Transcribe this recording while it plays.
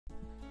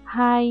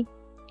Hi,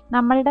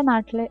 നമ്മളുടെ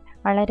നാട്ടിൽ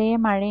വളരെ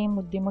മഴയും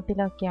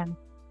ബുദ്ധിമുട്ടിലൊക്കെയാണ്.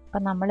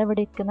 അപ്പം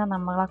നമ്മളിവിടെ ഇരിക്കുന്ന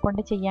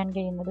നമ്മളെക്കൊണ്ട് ചെയ്യാൻ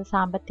കഴിയുന്നത്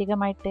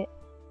സാമ്പത്തികമായിട്ട്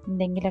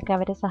എന്തെങ്കിലുമൊക്കെ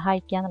അവരെ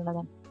സഹായിക്കുക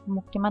എന്നുള്ളതാണ്.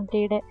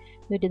 മുഖ്യമന്ത്രിയുടെ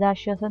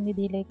ദുരിതാശ്വാസ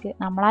നിധിയിലേക്ക്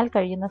നമ്മളാൽ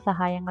കഴിയുന്ന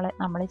സഹായങ്ങൾ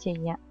നമ്മൾ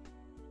ചെയ്യുക.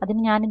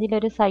 അതിന്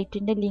ഞാനിതിലൊരു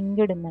സൈറ്റിൻ്റെ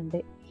ലിങ്ക്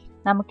ഇടുന്നുണ്ട്.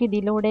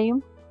 നമുക്കിതിലൂടെയും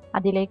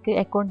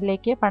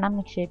അക്കൗണ്ടിലേക്ക് പണം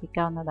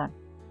നിക്ഷേപിക്കാവുന്നതാണ്.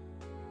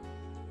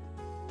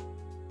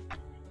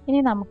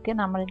 ഇനി നമുക്ക്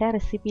നമ്മളുടെ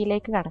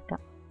റെസിപ്പിയിലേക്ക്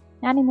കടക്കാം.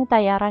 ഞാൻ ഇന്ന്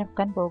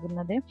തയ്യാറാക്കാൻ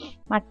പോകുന്നത്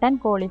മട്ടൺ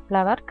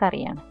കോളിഫ്ലവർ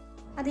കറിയാണ്.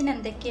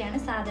 അതിനെന്തൊക്കെയാണ്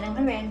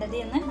സാധനങ്ങൾ വേണ്ടത്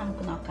എന്ന്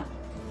നമുക്ക് നോക്കാം.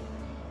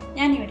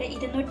 ഞാനിവിടെ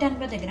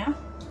 250 ഗ്രാം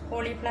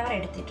കോളിഫ്ലവർ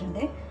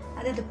എടുത്തിട്ടുണ്ട്.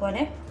 അത്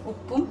ഇതുപോലെ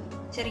ഉപ്പും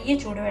ചെറിയ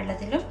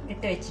ചൂടുവെള്ളത്തിലും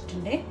ഇട്ട്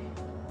വെച്ചിട്ടുണ്ട്.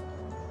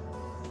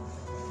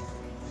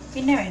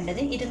 പിന്നെ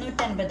വേണ്ടത്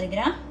 250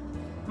 ഗ്രാം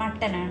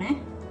മട്ടനാണ്.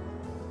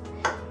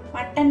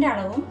 മട്ടൻ്റെ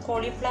അളവും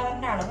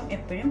കോളിഫ്ലവറിൻ്റെ അളവും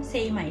എപ്പോഴും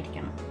സെയിം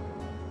ആയിരിക്കണം.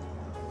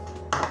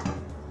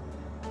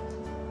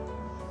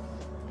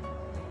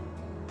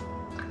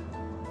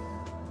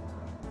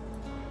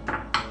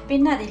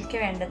 പിന്നെ അതിലേക്ക്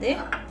വേണ്ടത്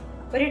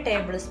 1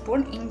 ടേബിൾ സ്പൂൺ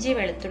ഇഞ്ചി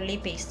വെളുത്തുള്ളി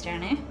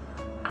പേസ്റ്റാണ്.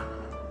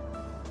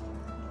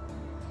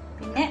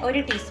 പിന്നെ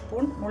 1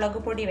 ടീസ്പൂൺ മുളക്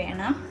പൊടി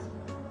വേണം.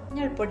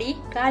 മഞ്ഞൾപ്പൊടി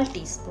 1/4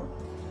 ടീസ്പൂൺ.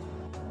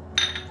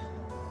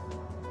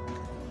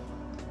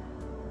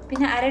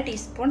 പിന്നെ 1/2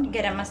 ടീസ്പൂൺ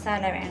ഗരം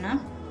മസാല വേണം.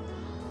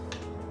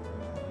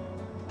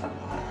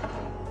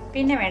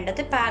 പിന്നെ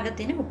വേണ്ടത്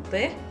പാകത്തിന്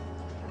ഉപ്പ്,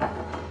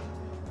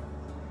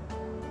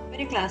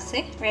 1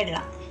 ഗ്ലാസ്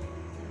വെള്ളം.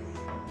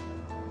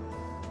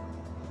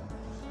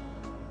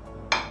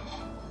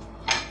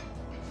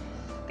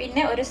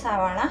 പിന്നെ 1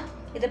 സവാള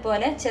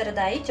ഇതുപോലെ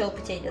ചെറുതായി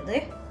ചോപ്പ് ചെയ്തത്.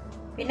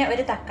 പിന്നെ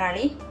 1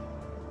 തക്കാളി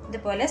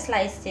ഇതുപോലെ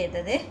സ്ലൈസ്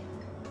ചെയ്തത്.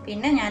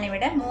 പിന്നെ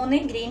ഞാനിവിടെ 3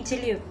 ഗ്രീൻ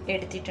ചില്ലി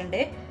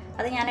എടുത്തിട്ടുണ്ട്.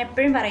 അത് ഞാൻ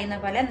എപ്പോഴും പറയുന്ന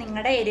പോലെ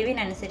നിങ്ങളുടെ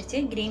എരിവിനനുസരിച്ച്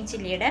ഗ്രീൻ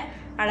ചില്ലിയുടെ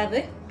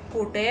അളവ്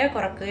കൂട്ടുകയോ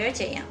കുറയ്ക്കുകയോ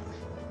ചെയ്യാം.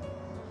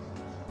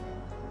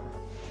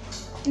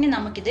 ഇനി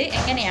നമുക്കിത്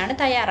എങ്ങനെയാണ്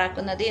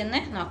തയ്യാറാക്കുന്നത്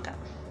എന്ന് നോക്കാം.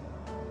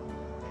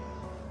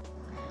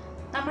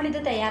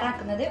 നമ്മളിത്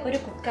തയ്യാറാക്കുന്നത് ഒരു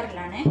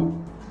കുക്കറിലാണ്.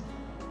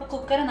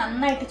 കുക്കർ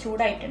നന്നായിട്ട്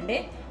ചൂടായിട്ടുണ്ട്.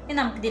 ഇനി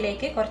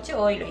നമുക്കിതിലേക്ക് കുറച്ച്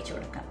ഓയിൽ ഒഴിച്ചു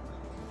കൊടുക്കാം.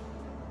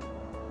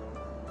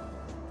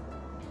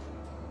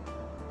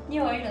 ഈ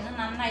ഓയിലൊന്ന്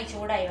നന്നായി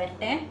ചൂടായി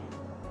വരട്ടെ.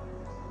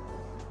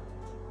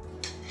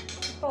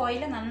 ഇപ്പോൾ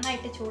ഓയിൽ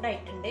നന്നായിട്ട്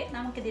ചൂടായിട്ടുണ്ട്.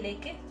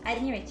 നമുക്കിതിലേക്ക്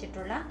അരിഞ്ഞു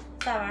വെച്ചിട്ടുള്ള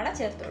സവാള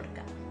ചേർത്ത്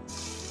കൊടുക്കാം.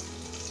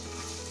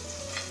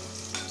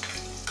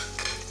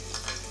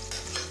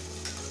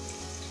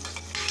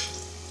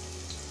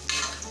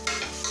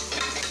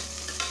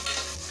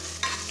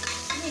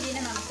 ഇനി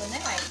ഇതിനെ നമുക്കൊന്ന്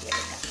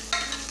വഴറ്റിയെടുക്കാം.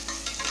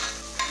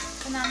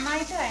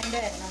 നന്നായിട്ട് വഴണ്ടി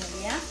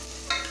വരണമെന്നില്ല,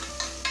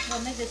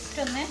 ഇതൊന്ന്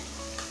ജസ്റ്റ് ഒന്ന്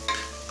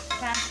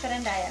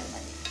ട്രാൻസ്പെറൻ്റ് ആയാൽ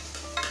മതി.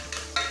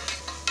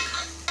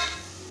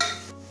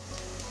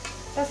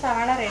 ഇപ്പോൾ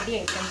സവാള റെഡി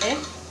ആയിട്ടുണ്ട്.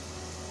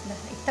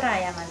 ഇത്ര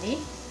ആയാൽ മതി.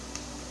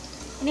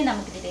 ഇനി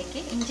നമുക്കിതിലേക്ക്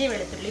ഇഞ്ചി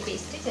വെളുത്തുള്ളി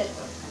പേസ്റ്റ്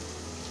ചേർത്ത് കൊടുക്കാം.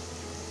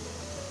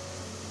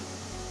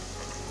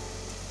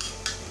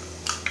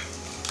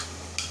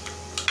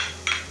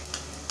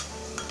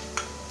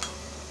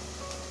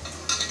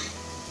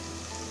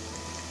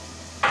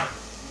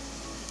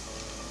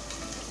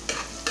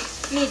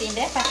 ഇനി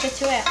ഇതിൻ്റെ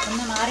പച്ചച്ചുവ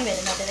ഒന്ന് മാറി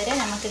വരുന്നത് വരെ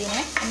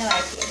നമുക്കിതിനെ ഒന്ന്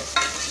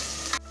വഴറ്റിയെടുക്കാം.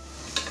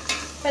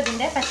 ഇപ്പോൾ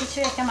ഇതിൻ്റെ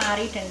പച്ചച്ചുവയൊക്കെ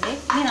മാറിയിട്ടുണ്ട്.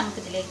 ഇനി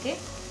നമുക്കിതിലേക്ക്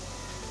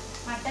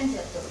മട്ടൻ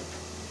ചേർത്ത്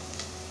കൊടുക്കാം.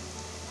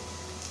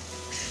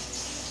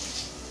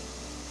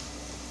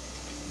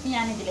 ഇനി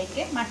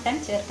ഞാനിതിലേക്ക് മട്ടൻ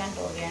ചേർക്കാൻ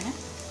പോവുകയാണ്.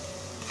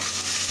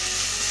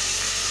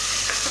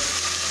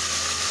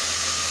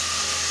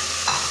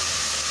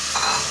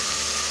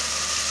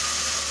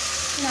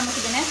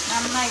 നമുക്കിതിനെ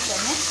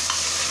നന്നായിട്ടൊന്ന്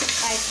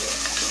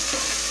വഴറ്റിയെടുക്കാം.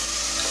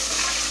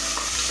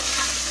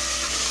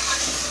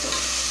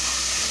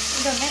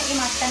 ഇതൊന്ന് ഈ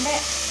മട്ടൻ്റെ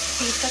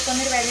പീസൊക്കെ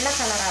ഒന്നൊരു വെള്ള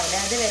കളറാവില്ല,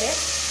 അതുവരെ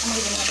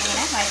നമുക്കിതിനെ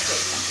ഇങ്ങനെ വഴറ്റി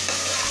വെക്കാം.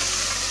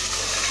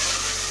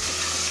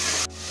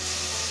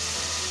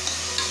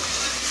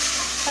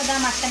 അപ്പോൾ അതാ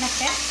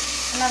മട്ടനൊക്കെ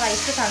നല്ല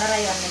വൈറ്റ്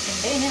കളറായി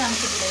വന്നിട്ടുണ്ട്. ഇനി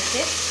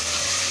നമുക്കിതിലേക്ക്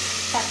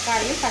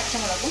തക്കാളിയും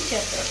പച്ചമുളകും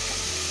ചേർത്ത് കൊടുക്കാം.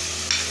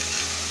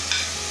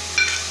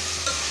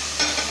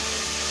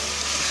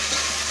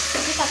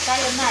 ഈ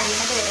തക്കാളി ഒന്ന്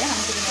അഴിയുന്നത് വരെ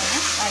നമുക്കിതിനെ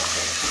വഴറ്റി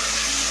വെക്കാം.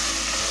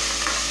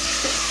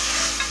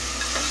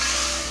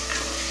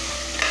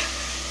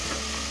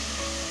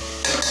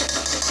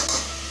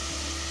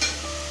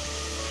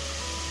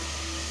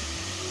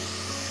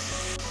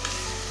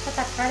 അപ്പോൾ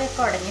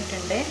തക്കാളിയൊക്കെ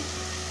ഉടഞ്ഞിട്ടുണ്ട്.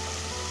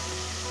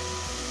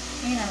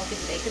 ഇനി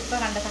നമുക്കിതിലേക്ക് ഇപ്പോൾ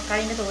കണ്ട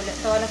തക്കാളിൻ്റെ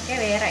തോലൊക്കെ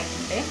വേറെ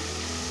ആയിട്ടുണ്ട്.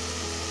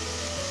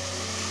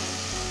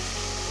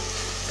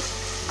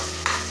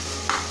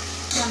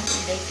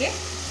 നമുക്കിതിലേക്ക്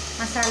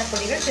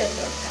മസാലപ്പൊടികൾ ചേർത്ത്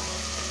കൊടുക്കാം.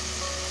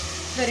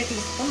 1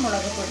 ടീസ്പൂൺ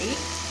മുളക് പൊടി,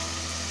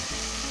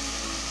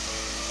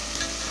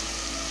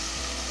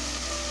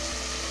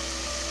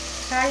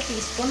 1/4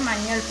 ടീസ്പൂൺ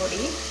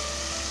മഞ്ഞൾപ്പൊടി,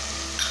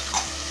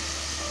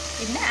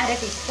 പിന്നെ 1/2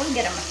 ടീസ്പൂൺ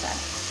ഗരം മസാല.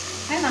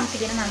 അങ്ങനെ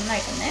നമുക്കിതിനെ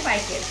നന്നായിട്ടൊന്ന്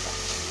വഴറ്റിയെടുക്കാം.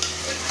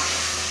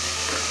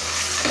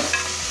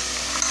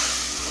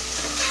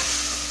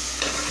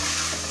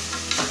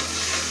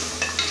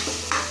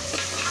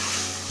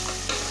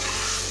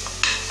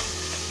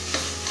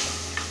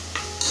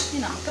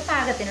 ഇനി നമുക്ക്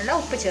പാകത്തിനുള്ള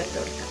ഉപ്പ് ചേർത്ത്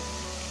കൊടുക്കാം.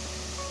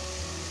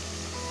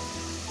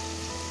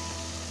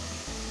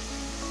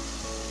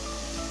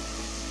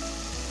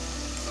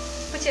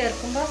 ഉപ്പ്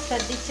ചേർക്കുമ്പോൾ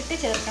ശ്രദ്ധിച്ചിട്ട്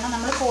ചേർക്കണം.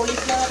 നമ്മൾ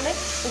കോളിഫ്ലവറിൽ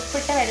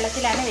ഉപ്പിട്ട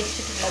വെള്ളത്തിലാണ്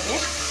വെച്ചിട്ടുള്ളത്.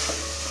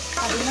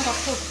 അതിൽ നിന്ന്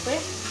കുറച്ച് ഉപ്പ്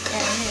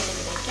ഇറങ്ങി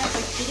വരുന്നതിലേക്ക്. അപ്പോൾ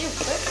ഇത്തിരി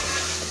ഉപ്പ്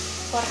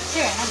കുറച്ച്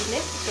വേണം ഇതിൽ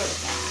ഇട്ട്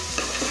കൊടുക്കാൻ.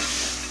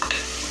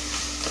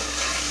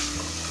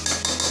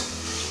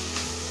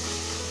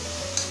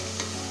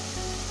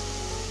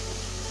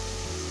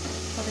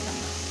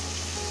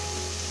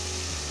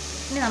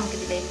 ഇനി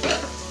നമുക്കിതിലേക്ക്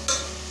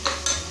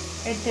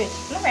എടുത്ത്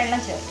വെച്ചിട്ടുള്ള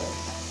വെള്ളം ചേർത്ത്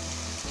കൊടുക്കാം.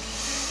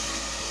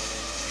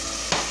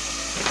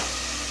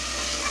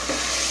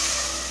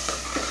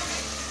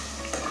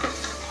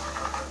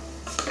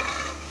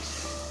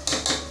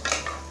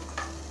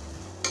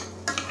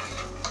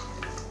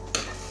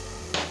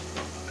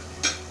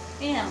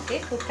 ഇനി നമുക്ക്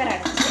കുക്കർ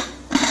അടച്ച്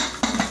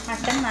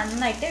മട്ടൺ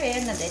നന്നായിട്ട്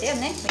വേവുന്നത് വരെ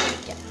ഒന്ന്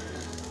വേവിക്കാം.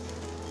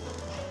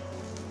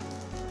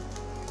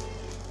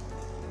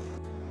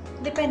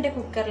 ഇതിപ്പോൾ എൻ്റെ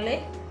കുക്കറിൽ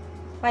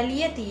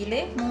വലിയ തീയിൽ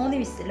 3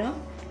 വിസിലും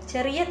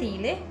ചെറിയ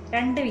തീയിൽ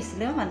 2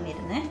 വിസിലും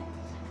വന്നിരുന്നു.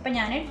 അപ്പോൾ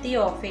ഞാൻ തീ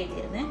ഓഫ്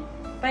ചെയ്തിരുന്നു.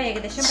 അപ്പോൾ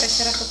ഏകദേശം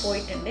പ്രഷറൊക്കെ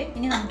പോയിട്ടുണ്ട്.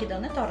 ഇനി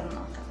നമുക്കിതൊന്ന് തുറന്ന്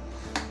നോക്കാം.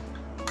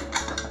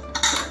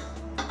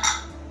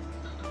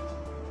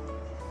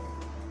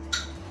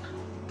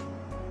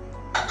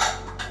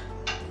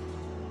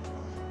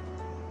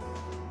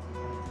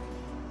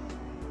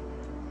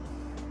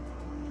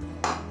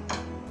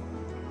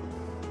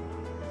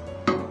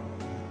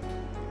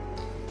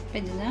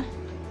 ഇത്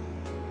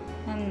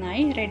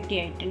നന്നായി റെഡി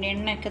ആയിട്ടുണ്ട്.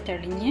 എണ്ണയൊക്കെ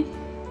തെളിഞ്ഞ്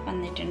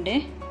വന്നിട്ടുണ്ട്.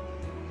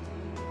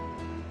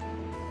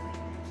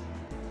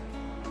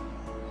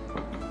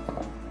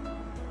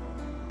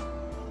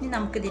 ഇനി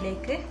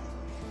നമുക്കിതിലേക്ക്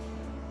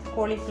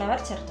കോളിഫ്ലവർ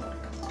ചേർത്ത്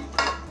കൊടുക്കാം.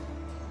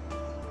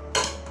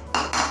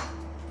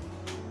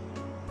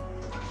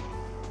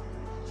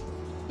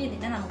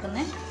 ഇതിനെ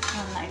നമുക്കൊന്ന്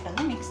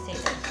നന്നായിട്ടൊന്ന് മിക്സ്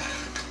ചെയ്തെടുക്കാം.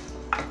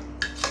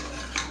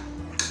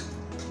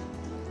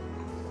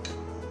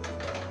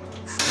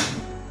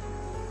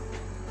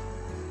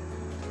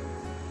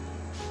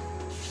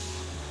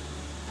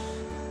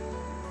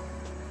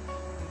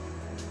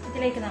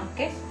 ഇതിലേക്ക്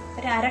നമുക്ക്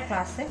ഒരു 1/2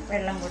 ഗ്ലാസ്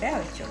വെള്ളം കൂടെ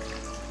ഒഴിച്ചു കൊടുക്കാം.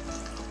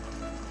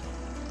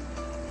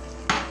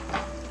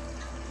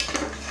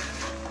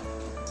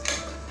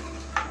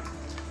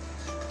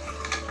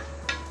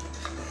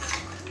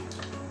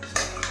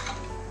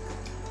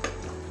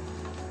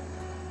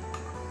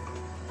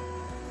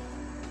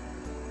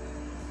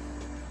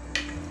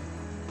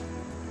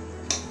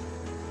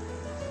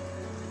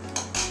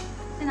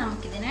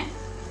 നമുക്കിതിനെ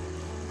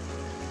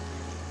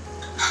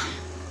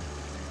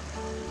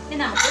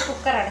നമുക്ക്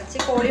കുക്കർ അടച്ച്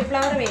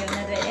കോളിഫ്ലവർ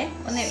വേവുന്നത് വരെ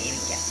ഒന്ന്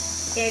വേവിക്കാം.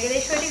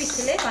 ഏകദേശം ഒരു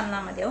വിസിൽ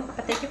വന്നാൽ മതിയാവും.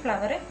 അപ്പോഴത്തേക്ക്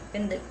ഫ്ലവർ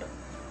വെന്ത് കിട്ടും.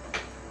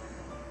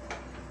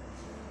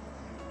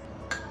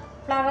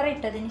 ഫ്ലവർ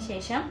ഇട്ടതിന്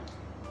ശേഷം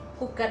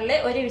കുക്കറിൽ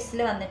ഒരു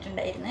വിസിൽ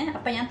വന്നിട്ടുണ്ടായിരുന്നു.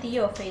 അപ്പോൾ ഞാൻ തീ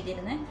ഓഫ്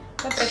ചെയ്തിരുന്നു.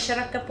 അപ്പോൾ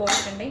പ്രഷറൊക്കെ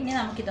പോയിട്ടുണ്ട്. ഇനി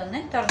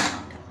നമുക്കിതൊന്ന് തുറന്ന്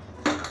നോക്കാം.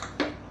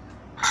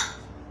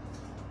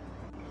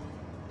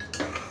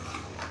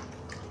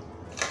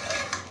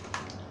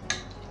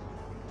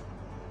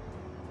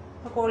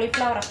 അപ്പോൾ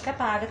കോളിഫ്ലവറൊക്കെ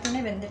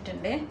പാകത്തിന്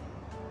വെന്തിട്ടുണ്ട്.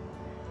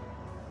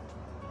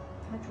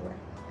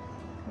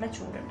 നല്ല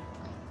ചൂടുണ്ട്.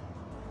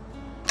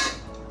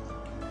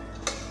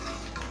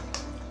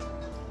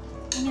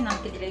 ഇനി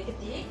നമുക്കിതിലേക്ക്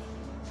ഇത്തിരി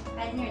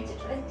അരിഞ്ഞു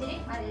വെച്ചിട്ടുള്ള ഇത്തിരി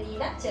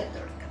മല്ലിയില ചേർത്ത്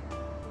കൊടുക്കാം.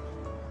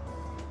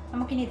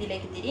 നമുക്കിനി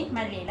ഇതിലേക്ക് ഇത്തിരി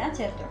മല്ലിയില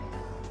ചേർത്ത്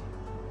കൊടുക്കാം.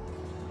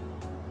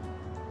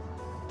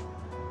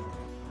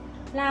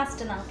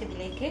 ലാസ്റ്റ്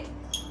നമുക്കിതിലേക്ക്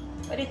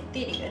ഒരു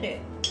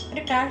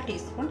 1/4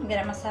 ടീസ്പൂൺ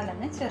ഗരം മസാല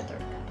ഒന്ന് ചേർത്ത്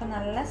കൊടുക്കാം. അപ്പോൾ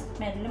നല്ല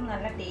സ്മെല്ലും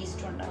നല്ല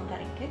ടേസ്റ്റും ഉണ്ടാവും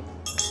കറിക്ക്.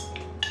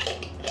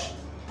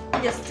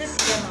 ജസ്റ്റ്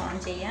ഒന്ന് ഓൺ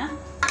ചെയ്യാം.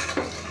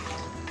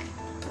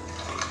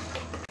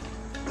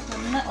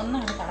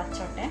 ഒന്നങ്ങ്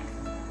തിളച്ചോട്ടെ.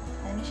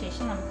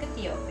 അതിനുശേഷം നമുക്ക്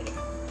തീ ഓഫ് ചെയ്യാം.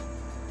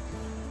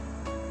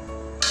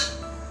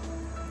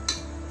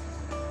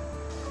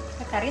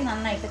 കറി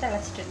നന്നായിട്ട്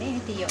തിളച്ചിട്ടുണ്ട്.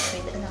 ഇനി തീ ഓഫ്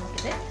ചെയ്തിട്ട്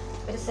നമുക്കിത്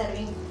ഒരു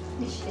സെർവിങ്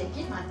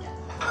ഡിഷിലേക്ക് മാറ്റാം.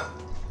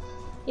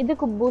 ഇത്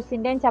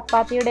കുബൂസിൻ്റെയും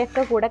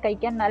ചപ്പാത്തിയുടെയൊക്കെ കൂടെ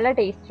കഴിക്കാൻ നല്ല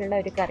ടേസ്റ്റുള്ള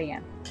ഒരു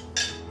കറിയാണ്.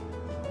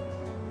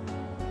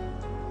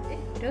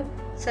 ഒരു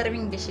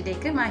സെർവിങ്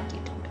ഡിഷിലേക്ക്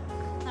മാറ്റിയിട്ടുണ്ട്.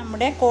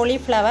 നമ്മുടെ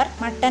കോളിഫ്ലവർ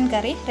മട്ടൻ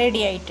കറി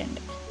റെഡി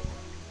ആയിട്ടുണ്ട്.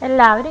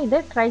 എല്ലാവരും ഇത്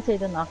ട്രൈ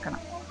ചെയ്ത്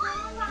നോക്കണം.